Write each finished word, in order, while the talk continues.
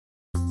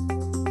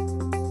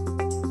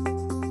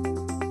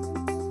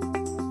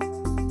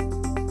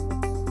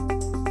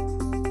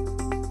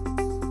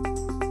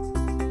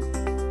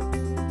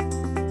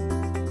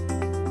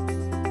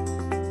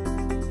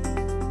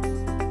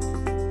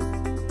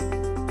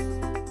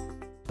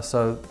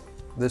So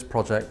this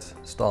project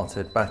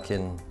started back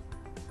in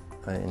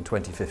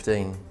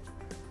 2015,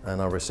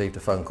 and I received a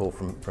phone call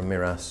from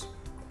Meraas,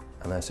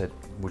 and they said,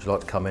 would you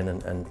like to come in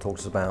and talk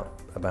to us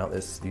about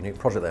this unique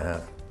project they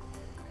have?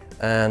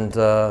 And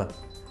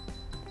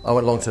I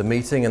went along to a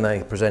meeting, and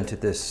they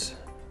presented this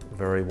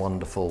very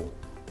wonderful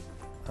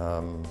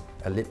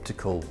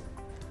elliptical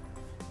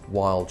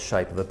wild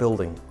shape of a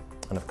building,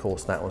 and of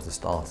course that was the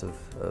start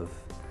of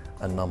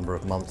a number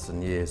of months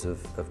and years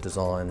of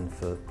design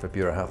for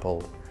Buro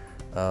Happold.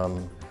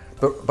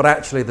 But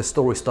actually the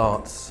story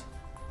starts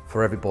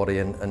for everybody,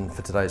 and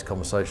for today's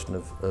conversation,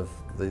 of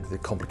the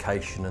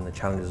complication and the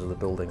challenges of the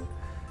building.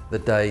 The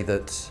day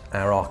that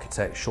our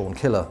architect Shaun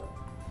Killa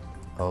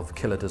of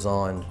Killa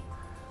Design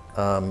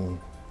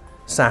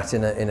sat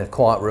in a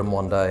quiet room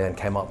one day and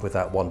came up with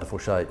that wonderful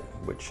shape,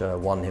 which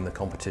won him the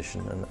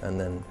competition and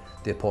then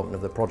the appointment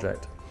of the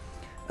project.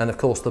 And of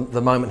course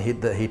the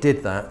moment that he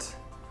did that,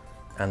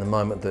 and the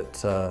moment that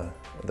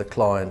the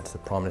client, the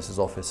Prime Minister's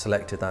office,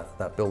 selected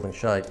that building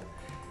shape,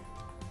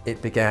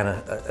 it began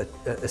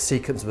a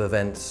sequence of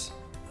events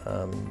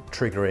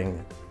triggering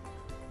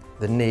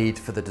the need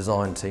for the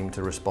design team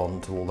to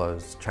respond to all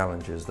those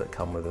challenges that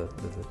come with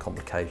the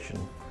complication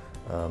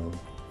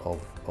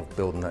of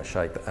building that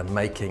shape and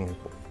making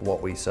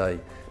what we say,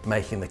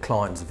 making the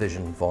client's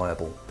vision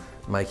viable,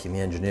 making the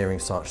engineering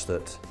such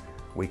that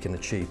we can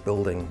achieve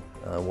building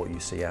what you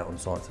see out on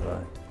site today.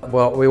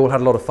 Well, we all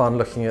had a lot of fun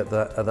looking at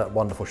that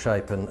wonderful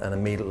shape and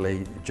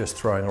immediately just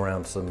throwing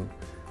around some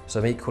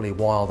equally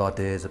wild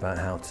ideas about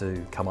how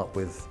to come up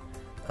with,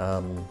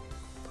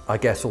 I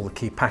guess, all the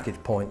key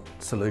package point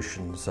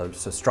solutions. So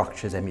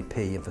structures,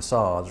 MEP and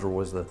facades are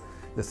always the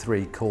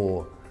three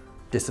core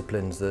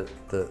disciplines that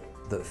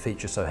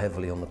feature so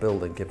heavily on the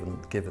building,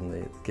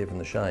 given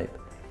the shape.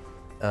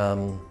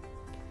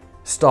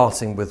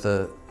 Starting with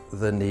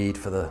the need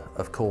for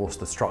of course,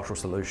 the structural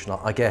solution.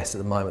 I guess at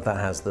the moment that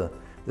has the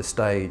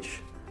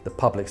stage, the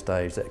public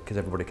stage, because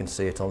everybody can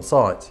see it on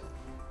site.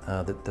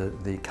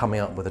 The coming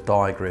up with a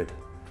die grid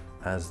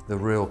as the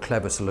real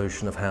clever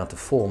solution of how to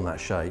form that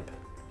shape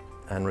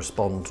and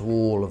respond to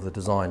all of the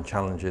design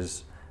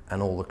challenges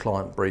and all the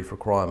client brief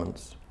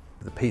requirements.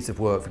 The piece of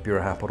work for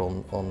Buro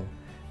Happold on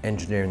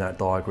engineering that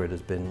die grid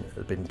has been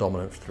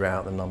dominant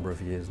throughout the number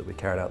of years that we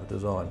carried out the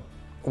design.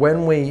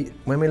 When we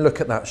look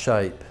at that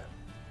shape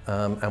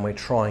and we're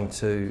trying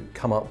to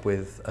come up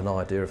with an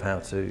idea of how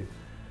to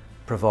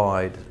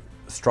provide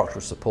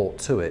structural support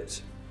to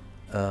it,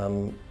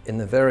 in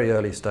the very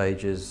early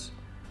stages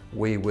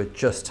we would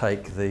just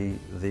take the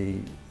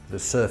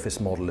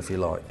surface model, if you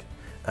like,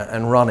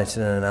 and run it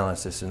in an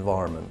analysis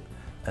environment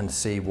and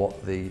see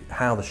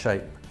how the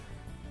shape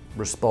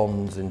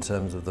responds in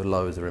terms of the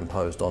loads that are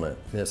imposed on it.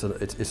 It's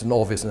an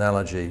obvious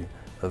analogy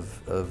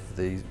of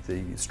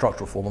the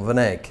structural form of an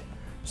egg.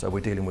 So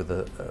we're dealing with,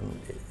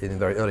 in the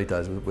very early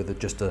days, with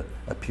just a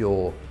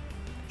pure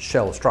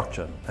shell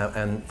structure.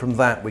 And from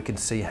that we can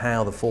see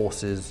how the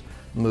forces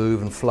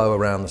move and flow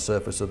around the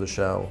surface of the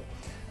shell,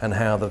 and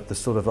how the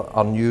sort of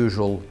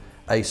unusual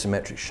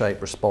asymmetric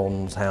shape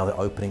responds, how the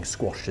opening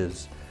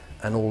squashes,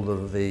 and all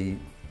of the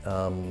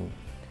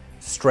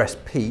stress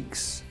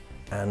peaks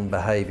and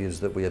behaviours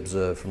that we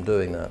observe from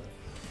doing that.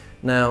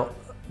 Now,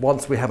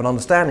 once we have an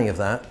understanding of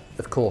that,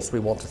 of course we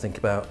want to think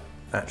about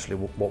actually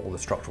what will the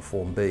structural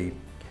form be.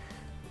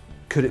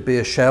 Could it be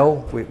a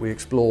shell? We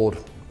explored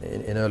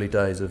in early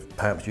days of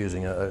perhaps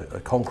using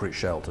a concrete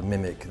shell to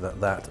mimic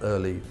that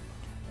early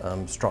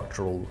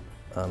structural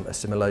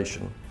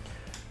assimilation.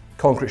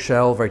 Concrete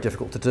shell, very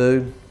difficult to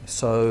do,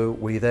 so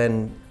we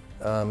then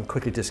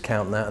quickly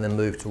discount that and then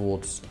move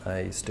towards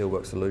a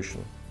steelwork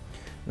solution.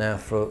 Now,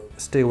 for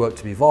steelwork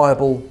to be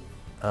viable,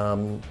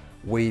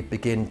 we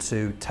begin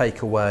to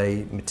take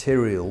away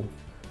material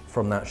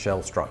from that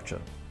shell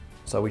structure.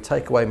 So we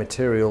take away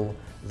material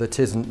that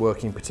isn't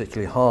working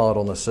particularly hard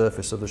on the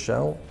surface of the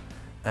shell,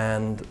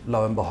 and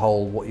lo and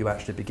behold, what you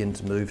actually begin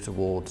to move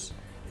towards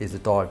is the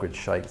die grid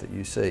shape that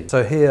you see.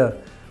 So here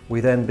we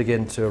then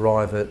begin to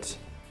arrive at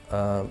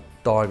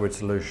die grid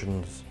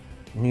solutions,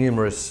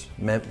 numerous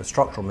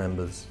structural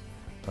members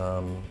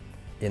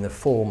in the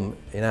form,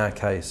 in our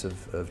case,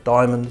 of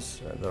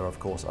diamonds. There are of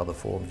course other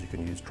forms, you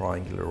can use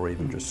triangular or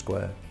even just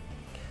square.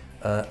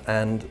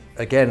 And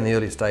again, in the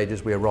early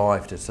stages we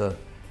arrived at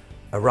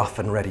a rough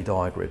and ready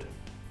die grid.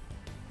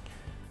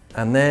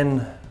 And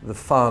then the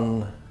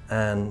fun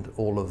and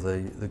all of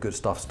the good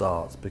stuff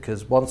starts,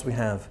 because once we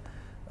have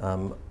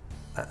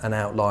an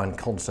outline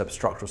concept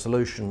structural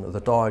solution,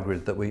 the die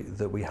grid that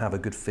we have a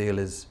good feel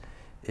has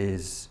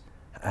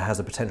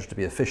a potential to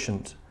be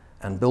efficient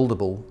and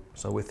buildable,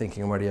 so we're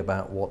thinking already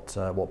about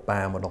what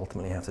BAM would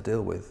ultimately have to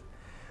deal with.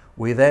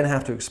 We then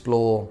have to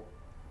explore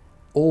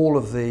all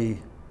of the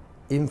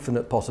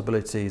infinite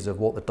possibilities of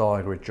what the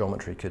die grid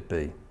geometry could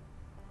be.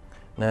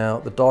 Now,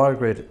 the die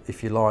grid,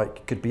 if you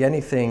like, could be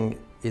anything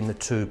in the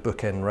two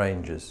bookend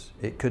ranges.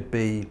 It could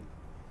be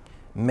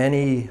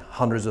many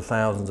hundreds of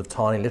thousands of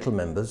tiny little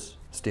members,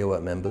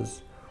 steelwork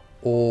members,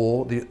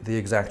 or the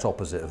exact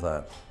opposite of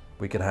that.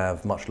 We could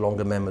have much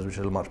longer members which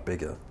are much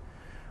bigger.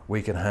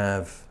 we can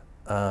have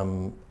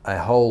a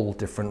whole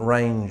different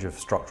range of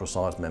structural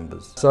size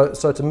members.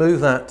 So to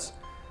move that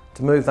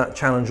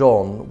challenge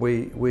on,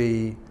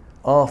 we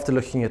after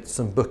looking at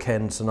some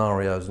bookend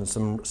scenarios and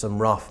some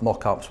rough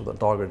mock-ups of what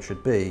the diagram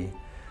should be,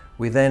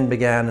 we then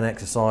began an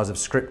exercise of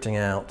scripting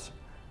out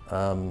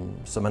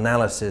some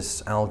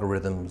analysis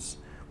algorithms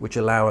which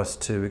allow us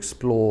to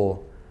explore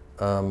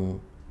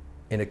in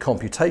a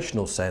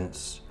computational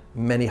sense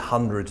many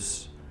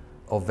hundreds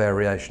of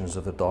variations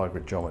of the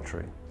diagrid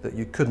geometry that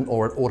you couldn't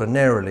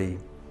ordinarily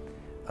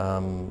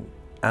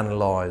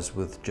analyse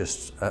with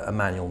just a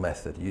manual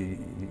method.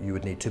 You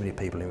would need too many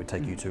people and it would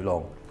take you too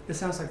long. It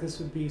sounds like this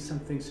would be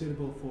something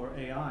suitable for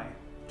AI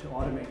to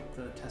automate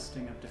the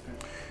testing of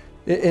different...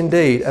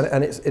 Indeed,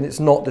 and it's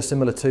not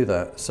dissimilar to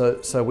that.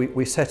 So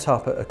we set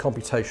up a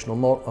computational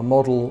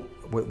model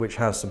which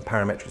has some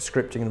parametric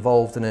scripting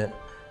involved in it,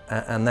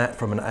 and that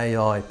from an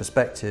AI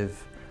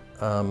perspective,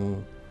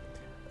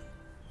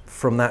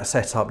 from that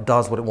setup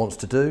does what it wants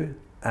to do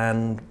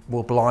and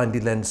will blindly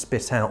then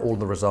spit out all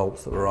the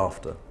results that we're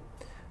after.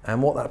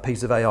 And what that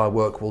piece of AI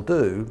work will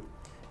do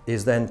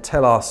is then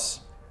tell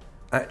us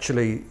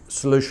actually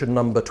solution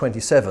number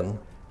 27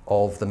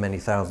 of the many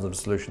thousands of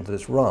solutions that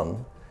it's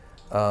run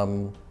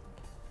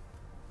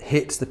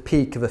hits the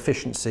peak of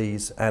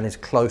efficiencies and is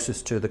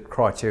closest to the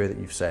criteria that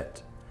you've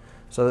set.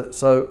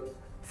 So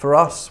for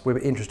us, we were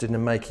interested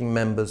in making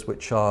members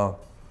which are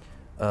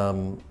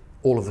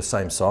all of the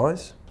same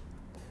size.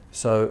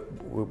 So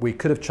we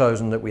could have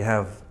chosen that we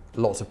have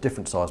lots of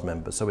different size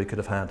members. So we could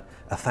have had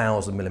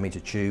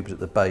 1,000mm tubes at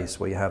the base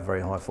where you have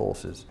very high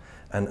forces,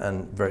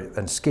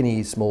 and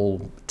skinny,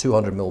 small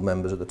 200mm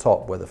members at the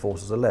top where the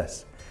forces are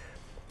less.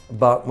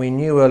 But we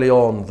knew early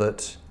on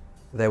that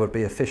there would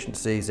be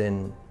efficiencies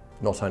in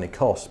not only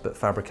cost but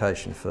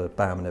fabrication for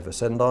BAM and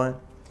Eversendi,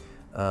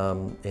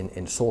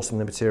 in sourcing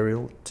the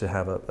material to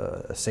have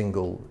a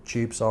single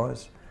tube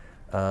size,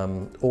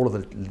 all of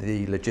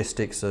the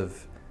logistics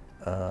of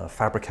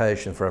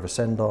fabrication for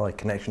Eversendi,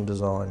 connection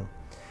design,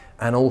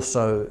 and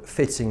also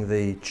fitting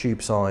the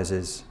tube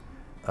sizes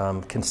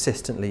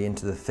consistently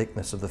into the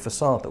thickness of the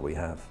facade that we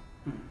have.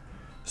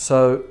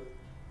 So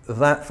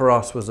that for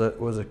us was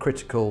a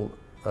critical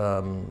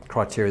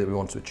criteria that we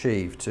wanted to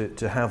achieve,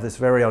 to have this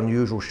very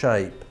unusual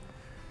shape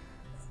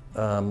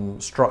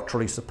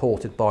structurally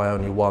supported by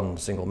only one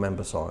single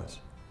member size.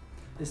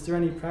 Is there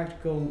any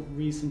practical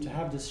reason to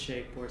have this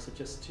shape, or is it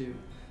just to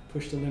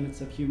push the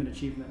limits of human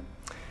achievement?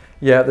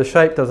 Yeah, the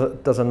shape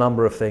does a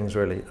number of things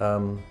really.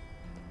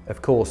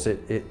 Of course,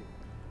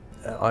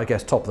 I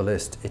guess top of the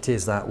list, it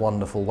is that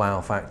wonderful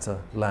wow factor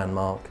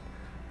landmark,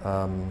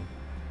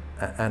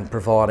 and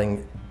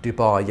providing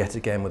Dubai yet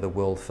again with a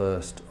world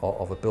first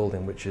of a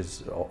building which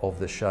is of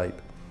this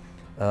shape,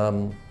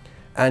 and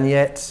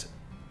yet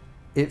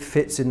it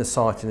fits in the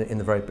site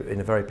in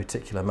a very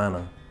particular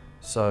manner.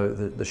 So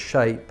the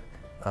shape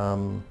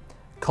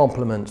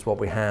complements what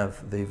we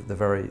have, the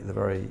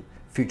very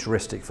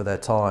futuristic for their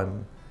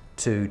time,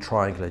 two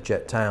triangular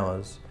jet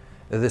towers.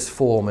 This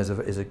form is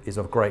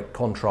of great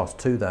contrast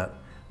to that,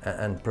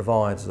 and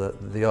provides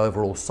the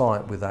overall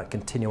site with that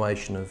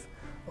continuation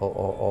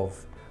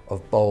of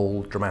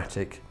bold,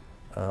 dramatic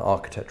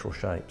architectural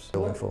shapes.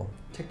 Building form.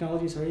 What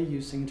technologies are you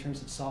using in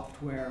terms of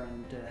software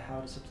and how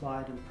it is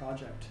applied in the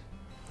project?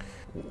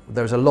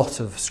 There's a lot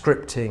of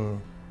scripting,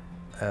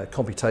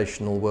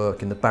 computational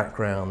work in the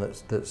background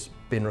that's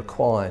been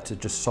required to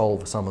just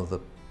solve some of the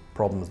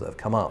problems that have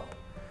come up.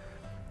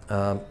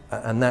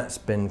 And that's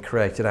been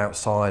created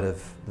outside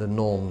of the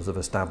norms of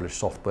established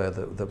software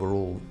that we're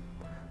all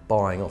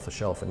buying off the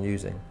shelf and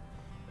using.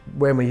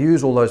 When we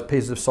use all those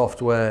pieces of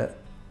software,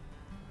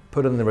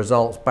 putting the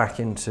results back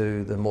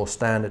into the more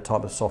standard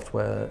type of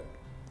software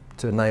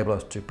to enable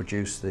us to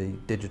produce the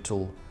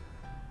digital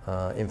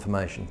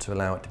information to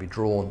allow it to be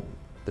drawn,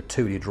 the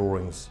 2D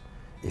drawings,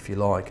 if you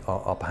like,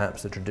 are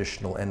perhaps the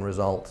traditional end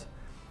result.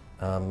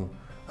 And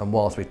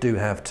whilst we do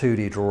have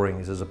 2D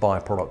drawings as a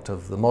byproduct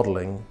of the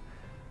modelling,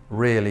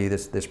 really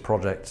this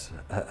project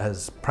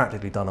has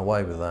practically done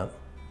away with that,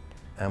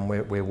 and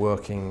we're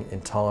working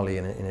entirely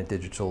in a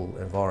digital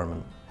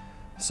environment.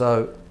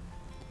 So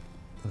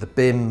the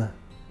BIM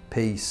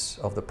piece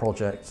of the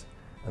project,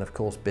 and of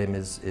course BIM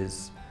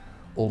is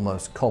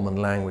almost common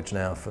language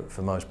now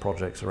for most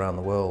projects around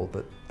the world,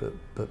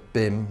 but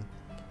BIM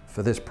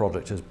for this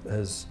project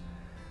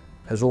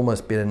has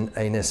almost been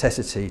a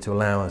necessity to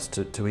allow us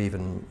to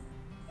even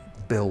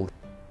build.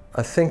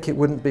 I think it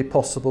wouldn't be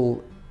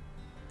possible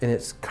in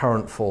its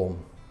current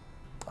form.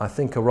 I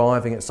think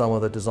arriving at some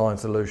of the design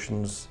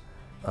solutions,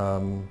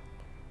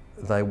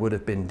 they would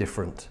have been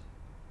different.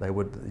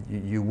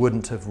 You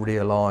wouldn't have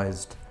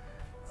realised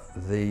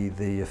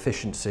the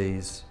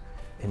efficiencies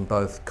in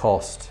both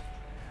cost.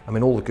 I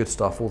mean, all the good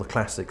stuff, all the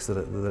classics that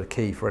are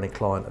key for any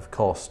client of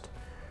cost,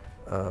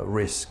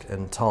 risk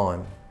and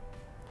time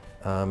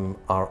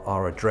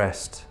are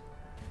addressed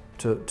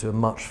to a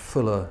much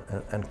fuller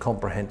and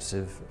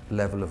comprehensive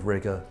level of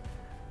rigour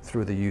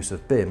through the use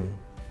of BIM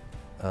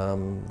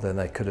than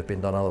they could have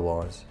been done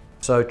otherwise.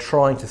 So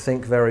trying to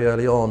think very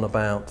early on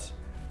about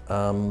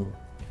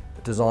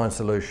design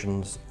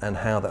solutions and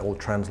how that will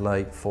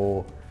translate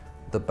for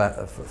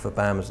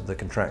BAMs, the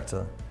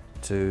contractor,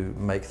 to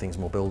make things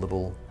more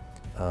buildable.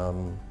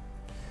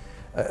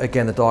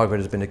 Again, the diagrid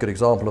has been a good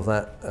example of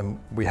that, and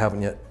we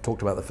haven't yet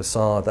talked about the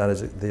facade. That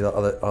is the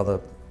other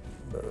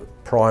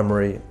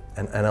primary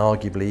and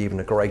arguably even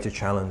a greater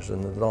challenge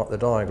than the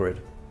diagrid.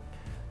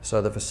 So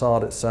the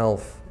facade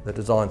itself, the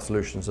design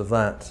solutions of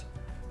that,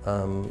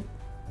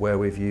 where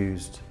we've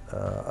used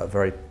a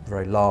very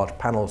large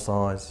panel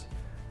size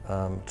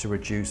to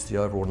reduce the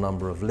overall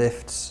number of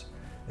lifts,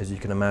 as you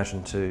can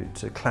imagine,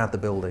 to clad the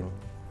building.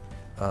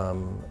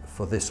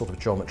 For this sort of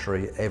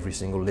geometry, every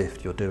single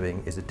lift you're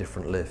doing is a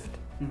different lift.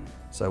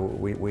 So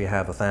we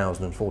have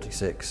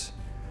 1,046,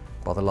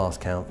 by the last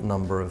count,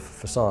 number of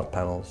facade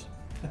panels.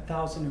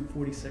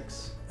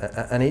 1,046.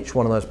 And each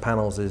one of those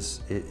panels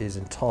is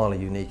entirely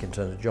unique in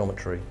terms of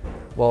geometry.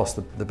 Whilst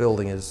the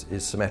building is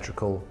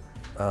symmetrical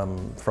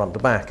front to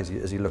back, as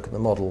you look at the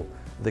model,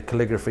 the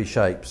calligraphy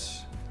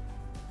shapes,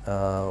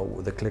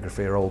 the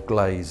calligraphy are all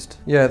glazed.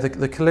 Yeah,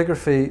 the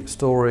calligraphy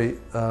story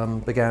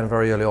began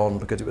very early on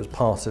because it was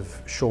part of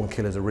Shaun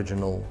Killa's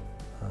original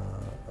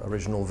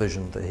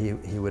vision, that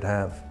he would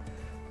have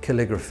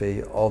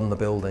calligraphy on the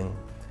building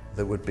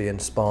that would be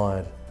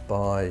inspired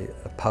by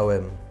a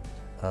poem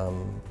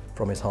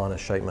from His Highness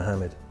Sheikh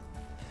Mohammed.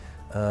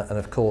 And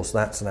of course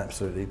that's an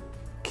absolutely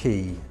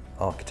key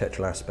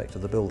architectural aspect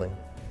of the building.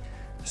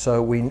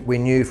 So we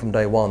knew from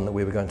day one that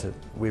we were going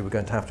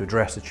to have to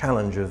address the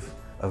challenge of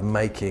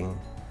making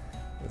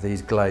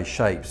these glazed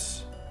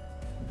shapes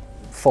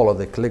follow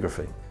the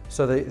calligraphy.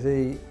 So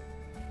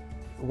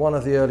one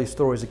of the early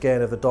stories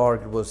again of the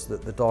diagrid was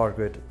that the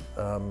diagrid,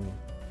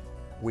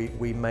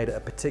 we made it a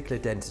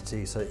particular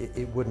density so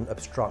it wouldn't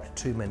obstruct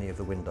too many of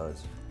the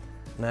windows.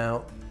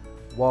 Now,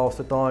 whilst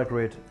the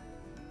diagrid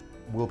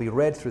will be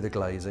read through the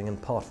glazing, and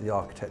part of the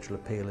architectural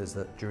appeal is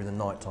that during the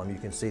night time you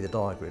can see the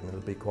diagrid and it'll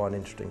be quite an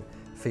interesting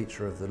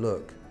feature of the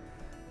look.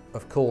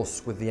 Of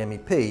course, with the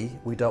MEP,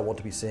 we don't want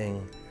to be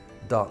seeing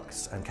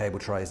ducts and cable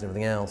trays and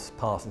everything else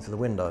passing through the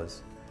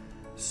windows.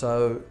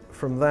 So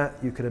from that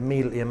you could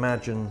immediately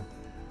imagine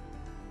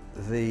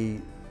the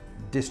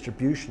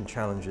distribution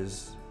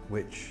challenges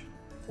which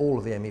all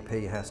of the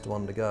MEP has to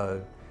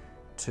undergo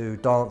to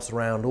dance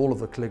around all of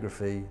the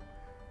calligraphy,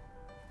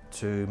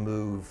 to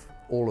move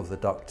all of the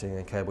ducting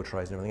and cable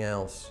trays and everything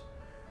else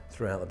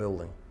throughout the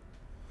building.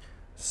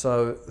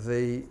 So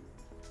the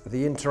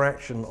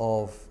interaction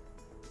of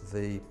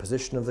the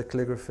position of the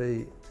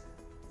calligraphy,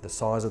 the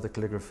size of the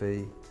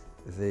calligraphy,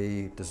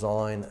 the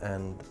design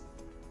and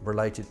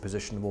related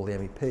position of all the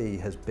MEP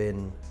has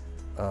been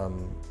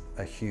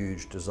a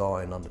huge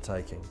design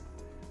undertaking.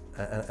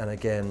 And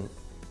again,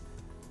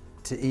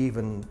 to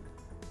even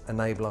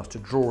enable us to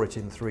draw it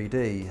in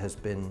 3D has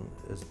been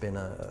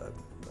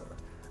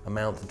a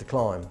mountain to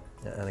climb.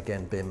 And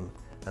again, BIM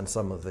and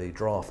some of the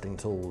drafting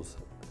tools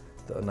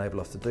that enable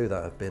us to do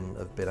that have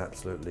been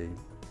absolutely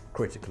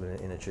critical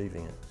in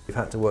achieving it. We've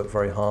had to work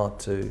very hard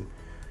to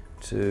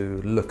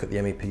look at the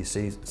MEP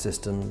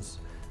systems,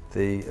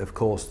 of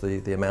course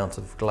the amount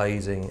of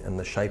glazing and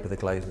the shape of the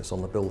glazing that's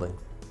on the building.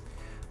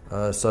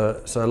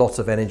 So lots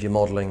of energy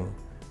modelling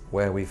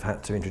where we've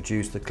had to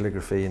introduce the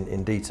calligraphy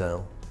in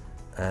detail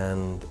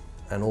and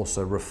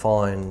also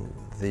refine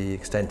the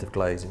extent of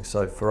glazing.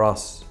 So for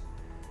us,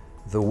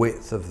 the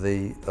width of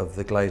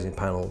the glazing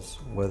panels,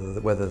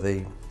 whether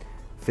the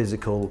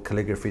physical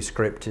calligraphy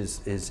script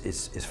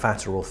is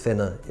fatter or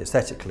thinner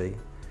aesthetically,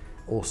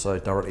 also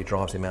directly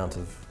drives the amount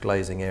of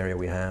glazing area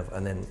we have,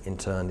 and then in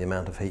turn the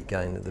amount of heat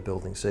gain that the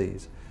building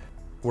sees.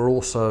 We're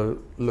also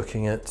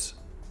looking at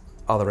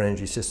other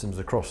energy systems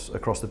across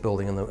the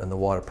building and the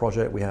wider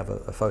project. We have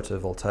a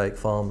photovoltaic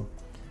farm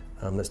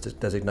that's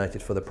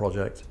designated for the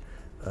project,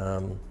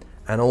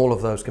 and all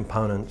of those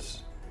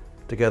components,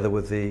 together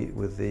with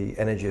the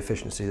energy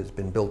efficiency that's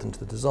been built into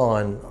the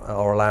design,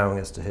 are allowing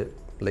us to hit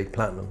LEED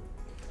Platinum.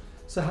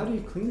 So how do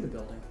you clean the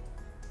building?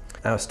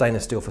 Our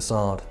stainless steel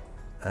facade,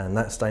 and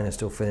that stainless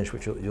steel finish,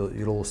 which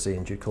you'll all see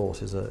in due course,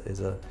 has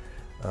a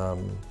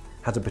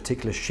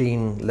particular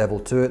sheen level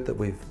to it that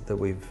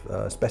we've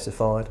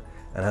specified,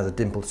 and has a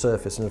dimpled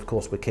surface, and of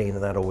course we're keen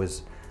that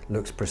always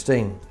looks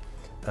pristine.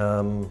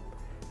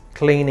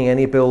 Cleaning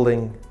any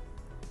building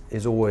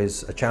is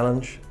always a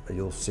challenge.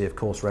 You'll see, of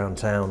course, around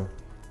town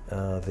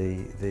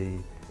the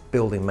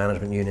building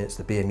management units,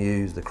 the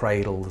BMUs, the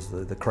cradles,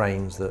 the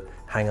cranes that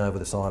hang over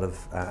the side of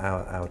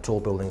our tall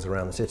buildings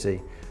around the city,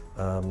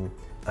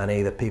 and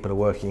either people are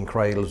working in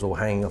cradles or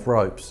hanging off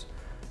ropes.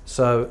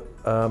 So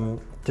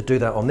to do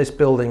that on this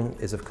building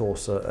is of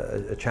course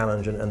a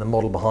challenge, and the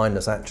model behind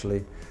us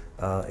actually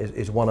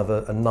is one of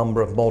a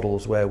number of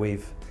models where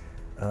we've,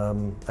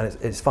 and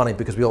it's funny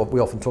because we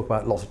often talk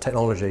about lots of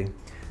technology.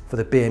 For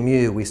the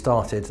BMU we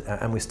started,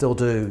 and we still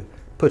do,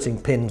 putting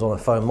pins on a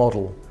foam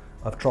model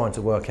of trying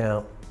to work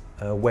out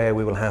where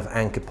we will have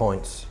anchor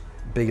points,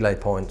 belay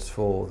points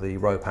for the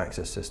rope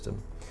access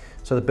system.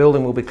 So the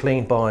building will be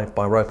cleaned by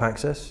rope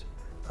access.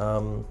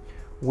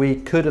 We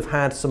could have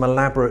had some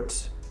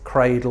elaborate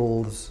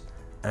cradles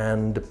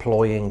and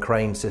deploying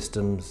crane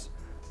systems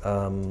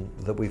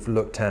that we've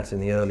looked at in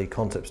the early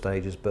concept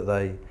stages, but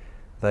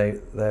they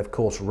of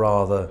course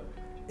rather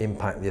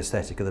impact the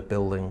aesthetic of the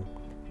building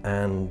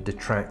and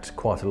detract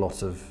quite a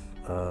lot of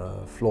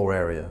floor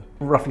area.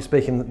 Roughly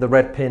speaking, the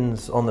red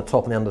pins on the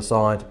top and the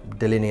underside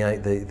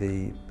delineate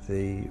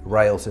the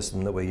rail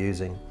system that we're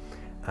using.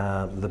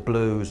 The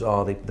blues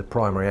are the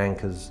primary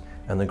anchors,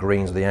 and the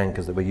greens are the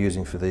anchors that we're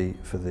using for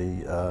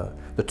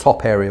the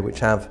top area, which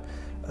have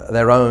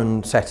their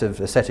own set of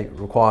aesthetic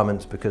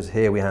requirements, because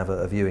here we have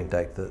a viewing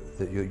deck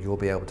that you'll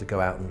be able to go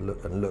out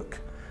and look.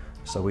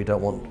 So we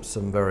don't want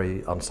some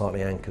very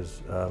unsightly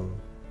anchors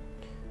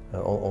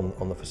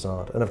on the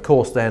facade. And of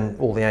course then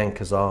all the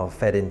anchors are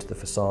fed into the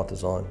facade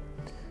design.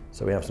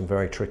 So we have some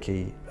very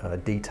tricky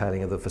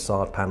detailing of the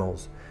facade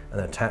panels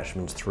and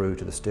attachments through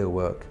to the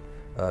steelwork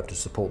to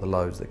support the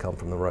loads that come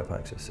from the rope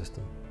access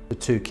system. The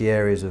two key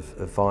areas of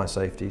fire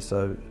safety,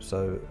 so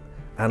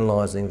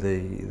analysing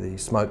the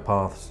smoke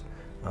paths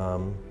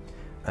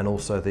and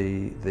also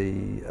the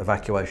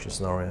evacuation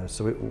scenario.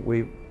 So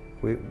we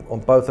on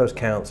both those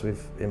counts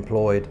we've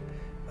employed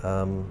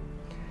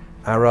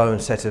our own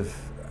set of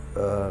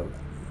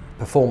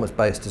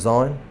performance-based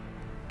design,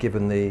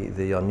 given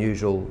the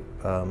unusual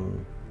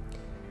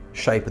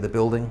shape of the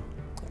building.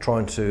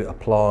 Trying to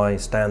apply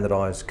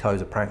standardised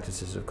codes of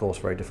practice is of course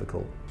very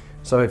difficult.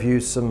 So we've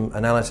used some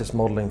analysis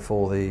modelling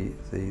for the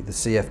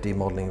CFD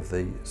modelling of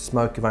the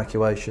smoke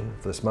evacuation,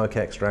 for the smoke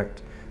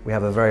extract. We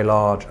have a very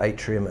large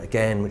atrium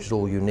again, which is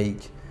all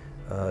unique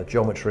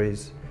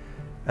geometries.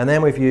 And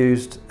then we've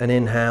used an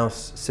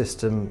in-house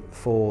system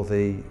for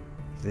the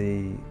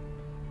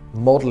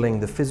modelling,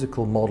 the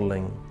physical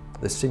modelling,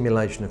 the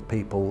simulation of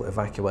people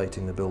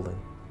evacuating the building.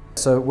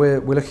 So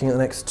we're looking at the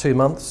next 2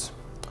 months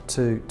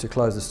to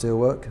close the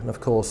steelwork, and of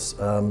course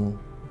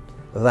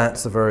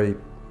that's a very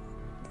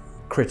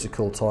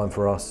critical time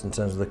for us in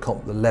terms of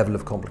the level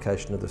of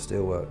complication of the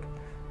steelwork.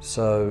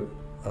 So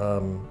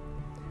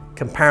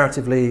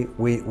comparatively,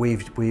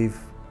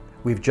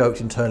 we've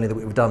joked internally that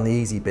we've done the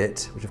easy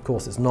bit, which of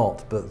course it's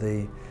not, but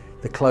the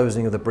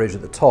closing of the bridge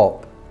at the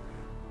top,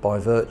 by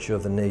virtue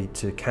of the need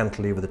to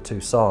cantilever the two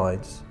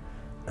sides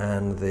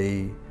and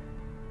the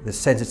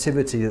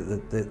sensitivity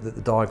that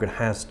the die grid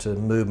has to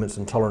movements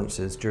and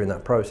tolerances during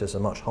that process are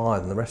much higher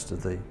than the rest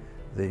of the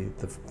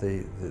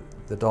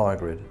die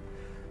grid.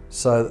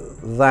 So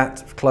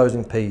that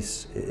closing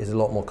piece is a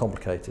lot more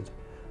complicated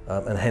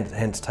and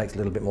hence takes a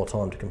little bit more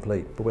time to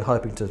complete. But we're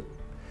hoping to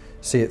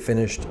see it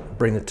finished,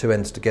 bring the two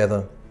ends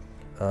together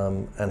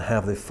and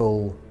have the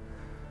full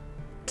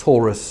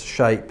torus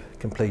shape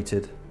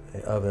completed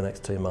over the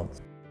next 2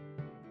 months.